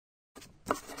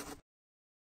Today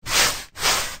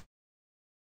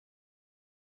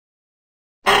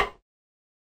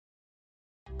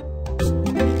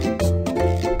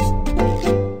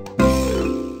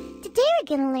we're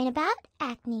going to learn about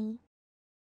acne.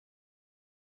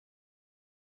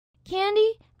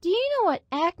 Candy, do you know what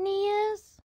acne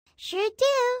is? Sure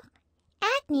do.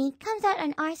 Acne comes out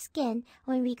on our skin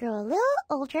when we grow a little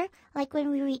older, like when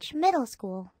we reach middle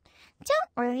school.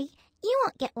 Don't worry, you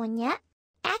won't get one yet.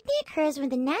 Acne occurs when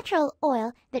the natural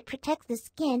oil that protects the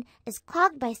skin is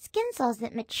clogged by skin cells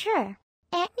that mature.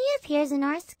 Acne appears in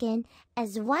our skin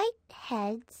as white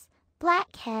heads,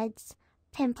 blackheads,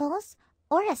 pimples,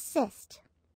 or a cyst.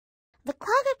 The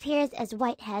clog appears as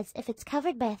whiteheads if it's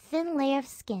covered by a thin layer of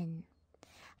skin.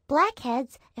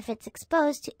 Blackheads if it's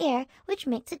exposed to air, which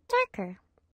makes it darker.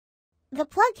 The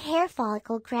plugged hair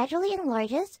follicle gradually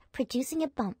enlarges, producing a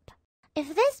bump.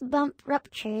 If this bump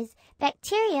ruptures,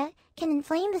 bacteria can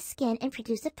inflame the skin and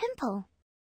produce a pimple.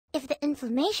 If the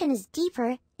inflammation is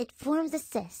deeper, it forms a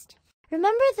cyst.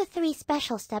 Remember the 3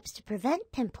 special steps to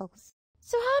prevent pimples.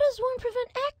 So how does one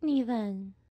prevent acne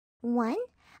then? 1.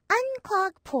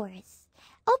 Unclog pores.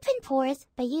 Open pores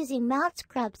by using mouth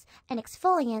scrubs and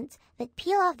exfoliants that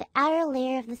peel off the outer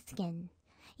layer of the skin.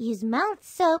 Use mouth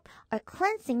soap or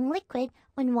cleansing liquid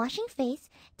when washing face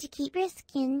to keep your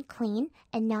skin clean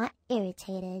and not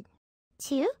irritated.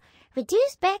 2.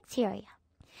 Reduce bacteria.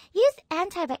 Use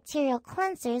antibacterial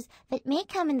cleansers that may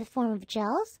come in the form of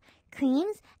gels,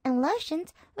 creams, and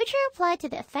lotions which are applied to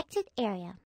the affected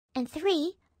area. And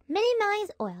 3. Minimize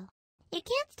oil. You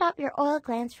can't stop your oil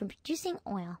glands from producing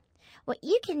oil. What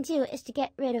you can do is to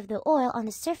get rid of the oil on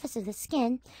the surface of the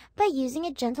skin by using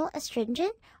a gentle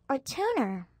astringent or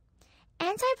toner.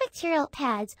 Antibacterial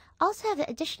pads also have the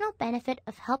additional benefit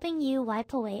of helping you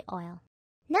wipe away oil.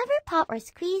 Never pop or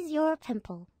squeeze your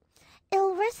pimple.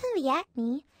 It'll worsen the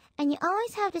acne, and you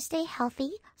always have to stay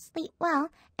healthy, sleep well,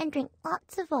 and drink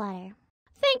lots of water.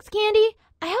 Thanks, Candy.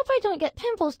 I hope I don't get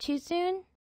pimples too soon.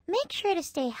 Make sure to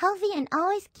stay healthy and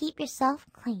always keep yourself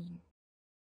clean.